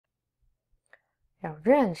要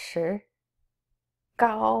认识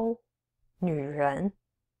高女人。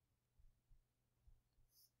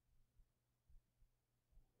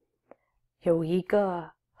有一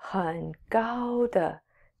个很高的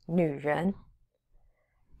女人，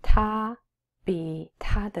她比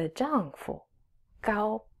她的丈夫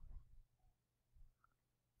高，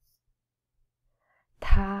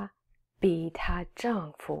她比她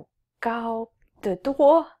丈夫高得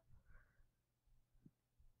多。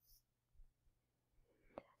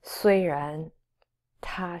虽然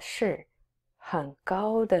她是很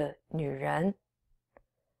高的女人，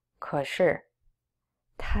可是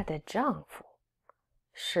她的丈夫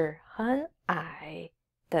是很矮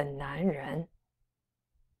的男人。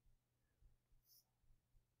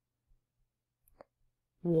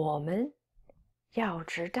我们要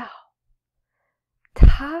知道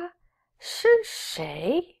他是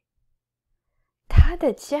谁，他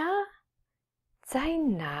的家在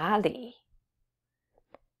哪里，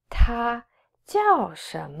他叫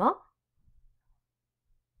什么？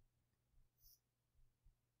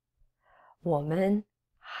我们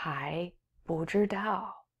还不知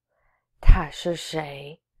道他是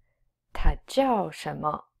谁，他叫什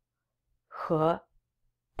么，和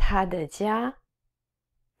他的家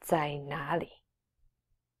在哪里。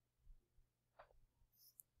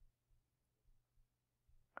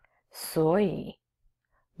所以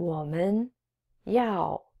我们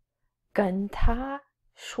要跟他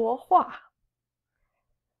说话，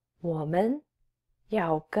我们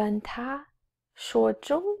要跟他说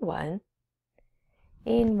中文，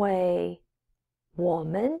因为我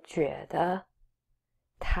们觉得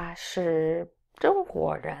他是中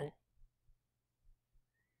国人，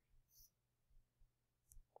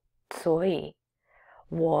所以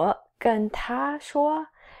我跟他说：“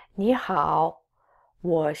你好，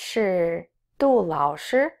我是杜老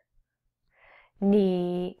师，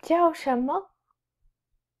你叫什么？”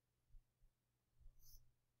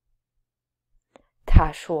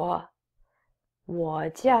他说：“我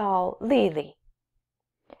叫丽丽，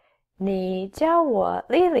你叫我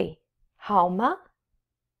丽丽好吗？”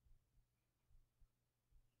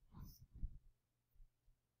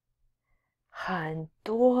很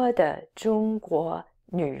多的中国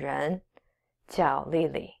女人叫丽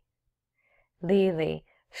丽，丽丽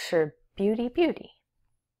是 beauty。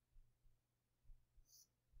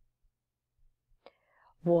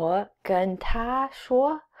我跟她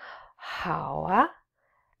说：“好啊，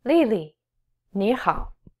丽丽，你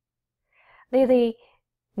好。丽丽，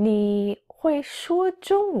你会说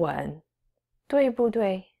中文，对不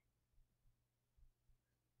对？”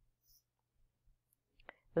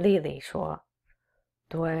丽丽说：“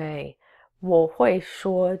对，我会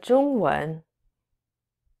说中文。”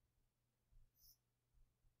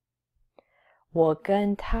我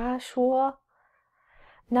跟她说：“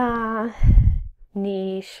那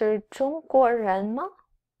你是中国人吗？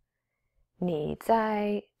你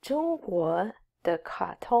在中国的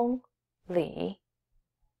卡通里？”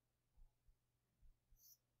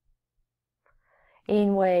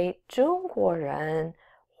因为中国人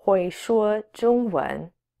会说中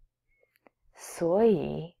文，所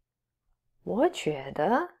以我觉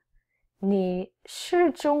得你是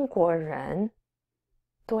中国人，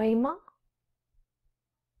对吗？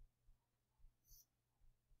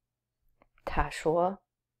他说：“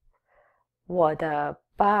我的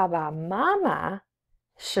爸爸妈妈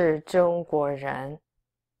是中国人，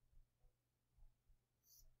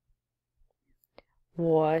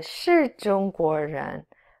我是中国人，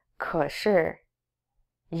可是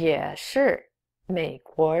也是美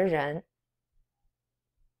国人。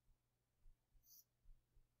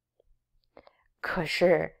可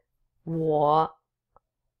是我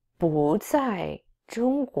不在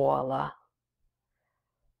中国了，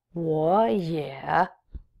我也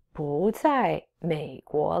不在美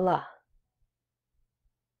国了。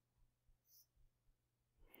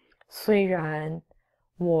虽然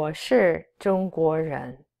我是中国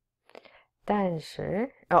人，但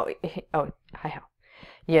是还好，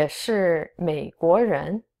也是美国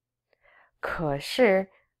人，可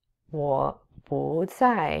是我不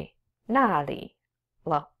在那里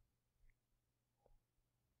了。”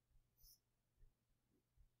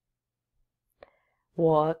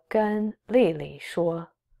我跟丽丽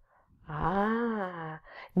说：“啊，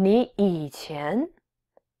你以前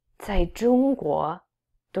在中国，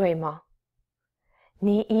对吗？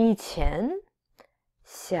你以前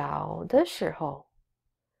小的时候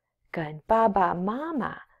跟爸爸妈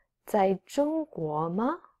妈在中国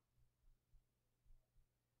吗？”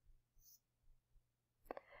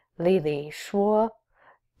丽丽说：“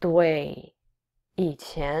对，以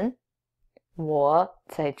前我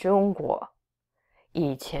在中国，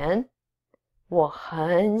以前我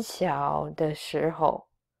很小的时候，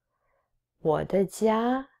我的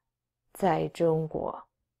家在中国。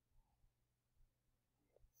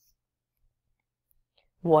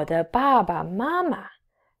我的爸爸妈妈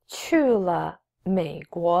去了美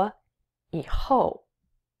国以后，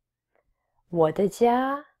我的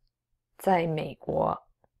家在美国，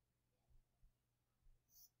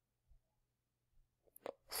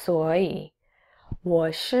所以我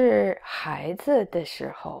是孩子的时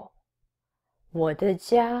候，我的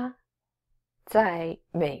家在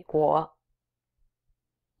美国。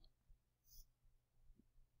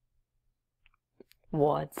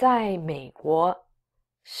我在美国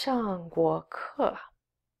上过课，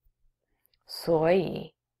所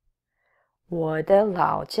以我的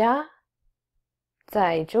老家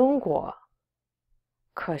在中国，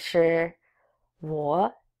可是我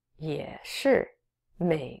也是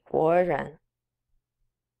美国人。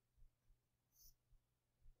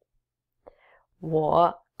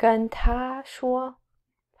我跟他说：“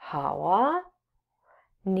好啊，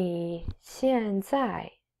你现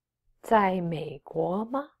在在美国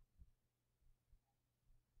吗？”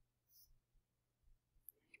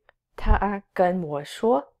他跟我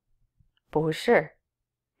说：“不是，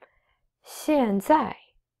现在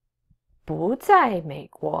不在美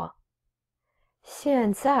国，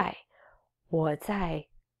现在我在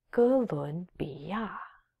哥伦比亚。”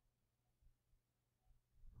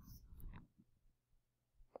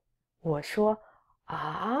我说：“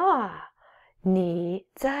啊，你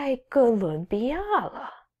在哥伦比亚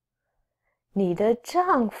了？你的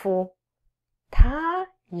丈夫他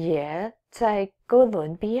也在哥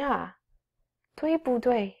伦比亚，对不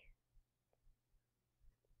对？”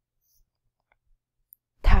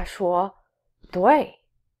他说：“对，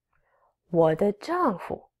我的丈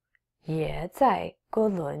夫也在哥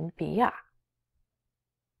伦比亚。”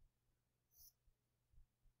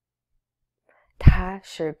他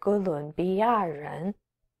是哥伦比亚人，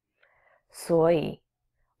所以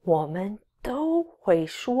我们都会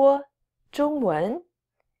说中文、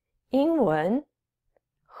英文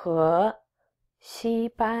和西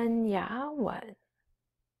班牙文。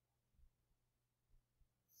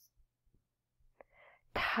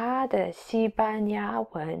他的西班牙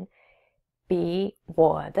文比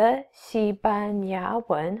我的西班牙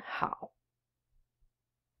文好，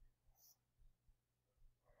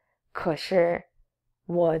可是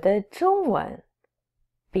我的中文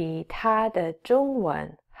比他的中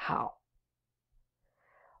文好，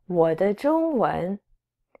我的中文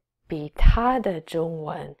比他的中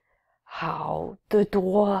文好得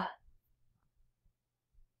多。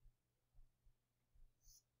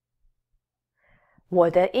我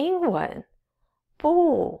的英文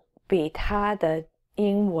不比他的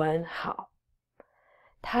英文好，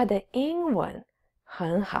他的英文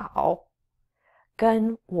很好，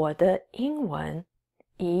跟我的英文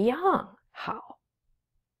一样好。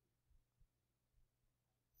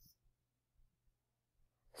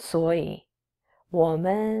所以我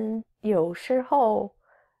们有时候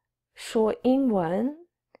说英文，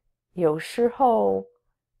有时候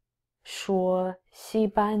说西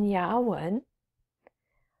班牙文，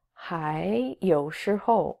还有时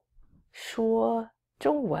候说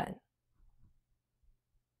中文。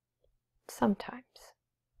Sometimes，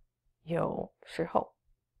 有时候。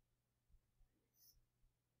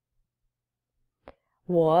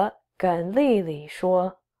我跟丽丽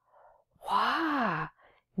说：“哇，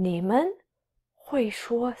你们会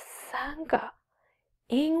说3个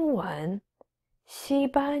英文、西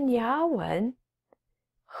班牙文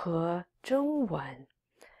和中文，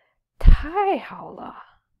太好了！”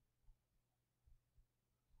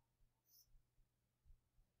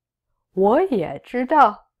我也知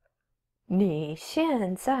道你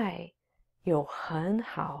现在有很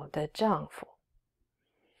好的丈夫，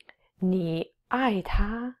你爱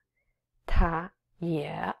他，他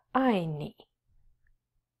也爱你。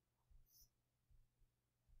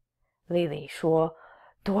丽丽说：“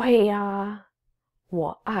对呀，我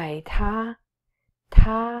爱他，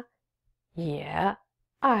他也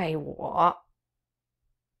爱我。”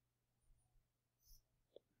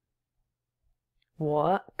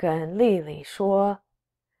我跟丽丽说：“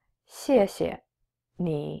谢谢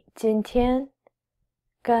你今天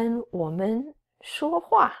跟我们说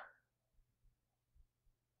话。”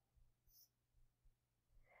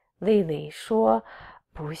丽丽说：“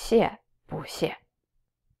不谢，不谢。”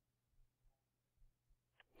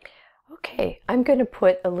 Okay, I'm going to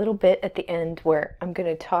put a little bit at the end where I'm going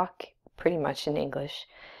to talk pretty much in English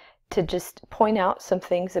to just point out some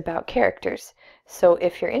things about characters. So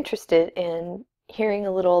if you're interested in hearing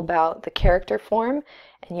a little about the character form,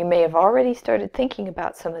 and you may have already started thinking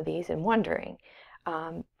about some of these and wondering,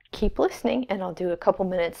 keep listening and I'll do a couple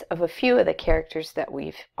minutes of a few of the characters that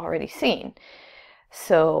we've already seen.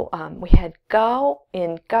 So we had Gao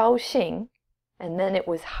in Gaoxing, and then it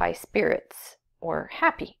was high spirits or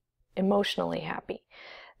happy, emotionally happy.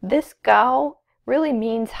 This Gao really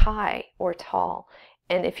means high or tall.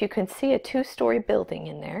 And if you can see a two-story building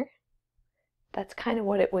in there, that's kind of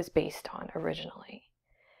what it was based on originally.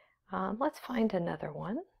 Let's find another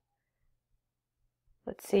one.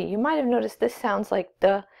 Let's see, you might have noticed this sounds like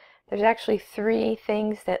the. There's actually three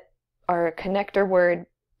things that are a connector word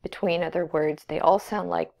between other words. They all sound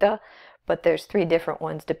like the, but there's three different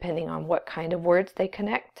ones depending on what kind of words they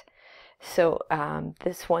connect. So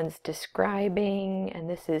this one's describing, and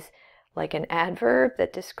this is like an adverb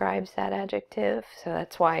that describes that adjective, so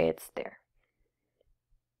that's why it's there.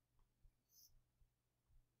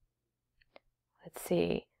 Let's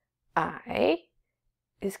see, I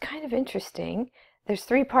is kind of interesting. There's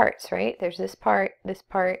three parts, right? There's this part,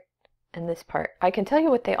 and this part. I can tell you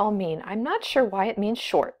what they all mean. I'm not sure why it means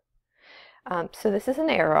short. So this is an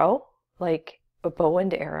arrow, like a bow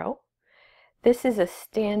and arrow. This is a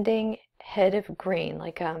standing head of grain,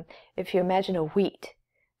 like if you imagine a wheat,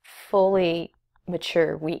 fully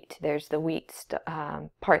mature wheat. There's the wheat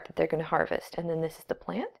part that they're going to harvest, and then this is the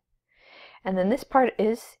plant. And then this part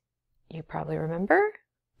is, you probably remember,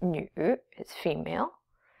 女, it's female.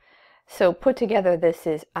 So put together, this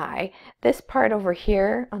is I. This part over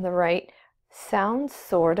here on the right sounds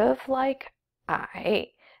sort of like I,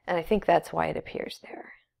 and I think that's why it appears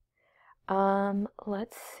there.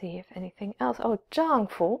 Let's see if anything else. Oh, 丈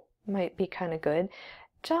夫 might be kind of good.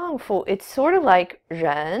 丈夫, it's sort of like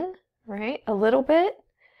人, right? A little bit.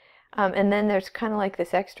 And then there's kind of like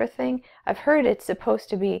this extra thing. I've heard it's supposed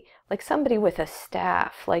to be like somebody with a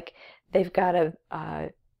staff, like they've got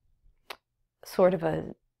a sort of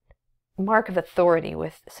a mark of authority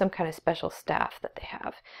with some kind of special staff that they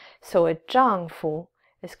have. So a 丈夫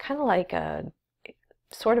is kind of like it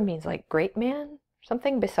sort of means like great man,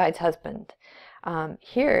 something besides husband.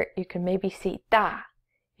 Here you can maybe see 大.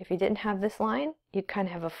 If you didn't have this line, you'd kind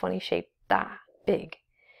of have a funny shape, 大, big.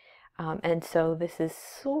 And so this is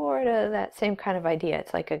sort of that same kind of idea.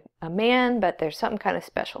 It's like a man, but there's something kind of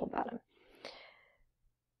special about him.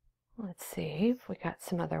 Let's see if we got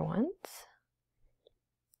some other ones.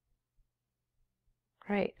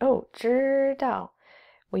 Right. Oh, 知道.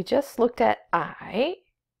 We just looked at I.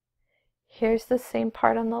 Here's the same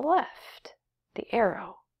part on the left, the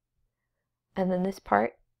arrow. And then this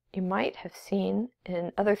part you might have seen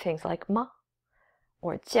in other things like ma,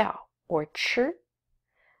 or 叫, or 吃.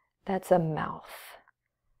 That's a mouth.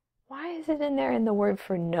 Why is it in there in the word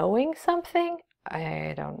for knowing something?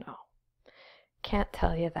 I don't know. Can't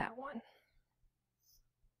tell you that one.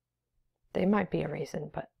 There might be a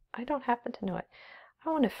reason, but I don't happen to know it. I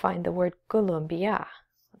want to find the word Colombia.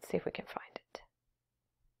 Let's see if we can find it.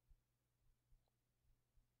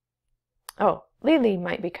 Oh, Lily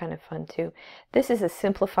might be kind of fun too. This is a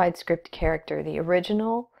simplified script character. The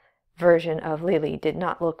original version of Lily did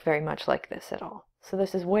not look very much like this at all. So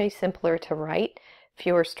this is way simpler to write,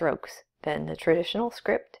 fewer strokes than the traditional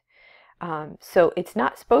script. So it's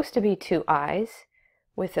not supposed to be two eyes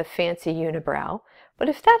with a fancy unibrow, but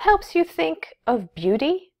if that helps you think of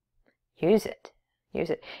beauty, use it. Use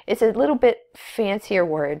it. It's a little bit fancier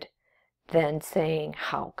word than saying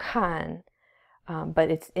好看, but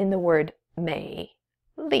it's in the word 美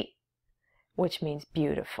丽, which means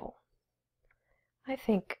beautiful. I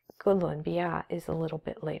think Colombia is a little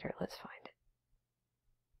bit later. Let's find it.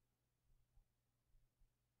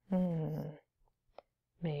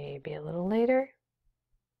 Maybe a little later.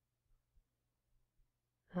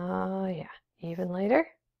 Oh, yeah, even later.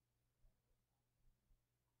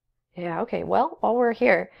 Yeah, okay, well, while we're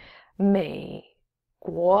here, 美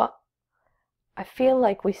国. I feel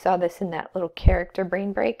like we saw this in that little character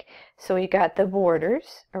brain break. So we got the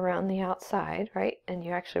borders around the outside, right? And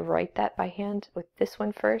you actually write that by hand with this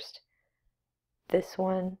one first, this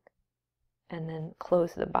one, and then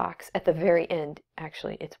close the box. At the very end,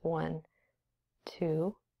 actually, it's 1,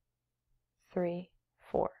 2, 3,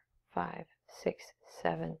 4, 5, 6,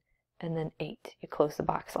 7, and then 8. You close the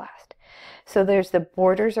box last. So there's the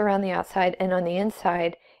borders around the outside, and on the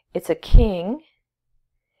inside, it's a king.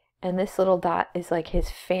 And this little dot is like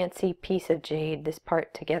his fancy piece of jade. This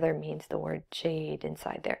part together means the word jade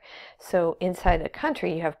inside there. So inside a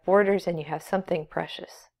country, you have borders and you have something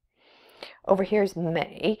precious. Over here is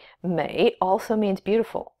美. 美 also means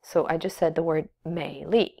beautiful. So I just said the word 美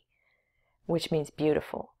丽, which means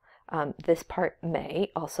beautiful. This part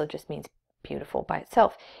美 also just means beautiful by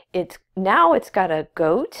itself. Now it's got a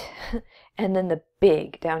goat and then the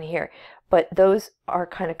big down here. but those are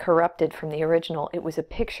kind of corrupted from the original. It was a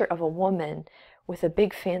picture of a woman with a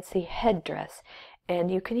big fancy headdress. And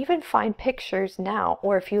you can even find pictures now,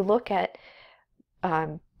 or if you look at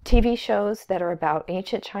TV shows that are about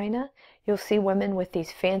ancient China, you'll see women with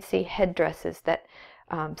these fancy headdresses that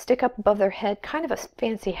stick up above their head, kind of a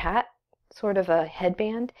fancy hat, sort of a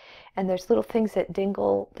headband, and there's little things that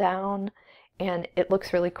dingle down, and it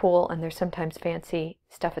looks really cool, and there's sometimes fancy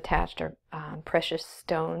stuff attached, or precious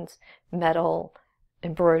stones, metal,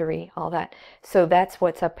 embroidery, all that. So that's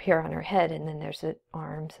what's up here on her head, and then there's the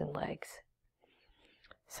arms and legs.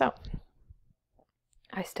 So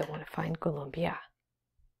I still want to find Colombia,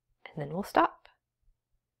 and then we'll stop.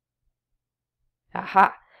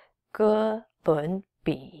 Aha! Colombia.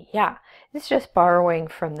 It's just borrowing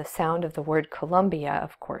from the sound of the word Columbia,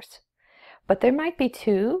 of course. But there might be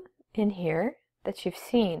two in here that you've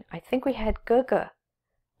seen. I think we had Gaga,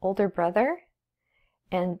 older brother,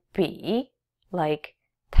 and B, like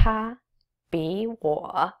ta, bi,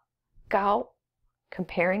 wo, gao,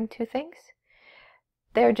 comparing two things.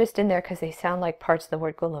 They're just in there because they sound like parts of the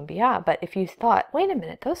word Colombia. But if you thought, wait a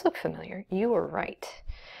minute, those look familiar, you were right.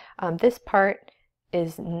 This part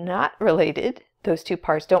is not related. Those two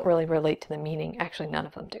parts don't really relate to the meaning. Actually, none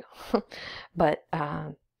of them do. But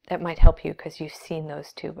that might help you because you've seen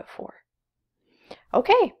those two before.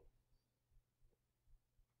 Okay,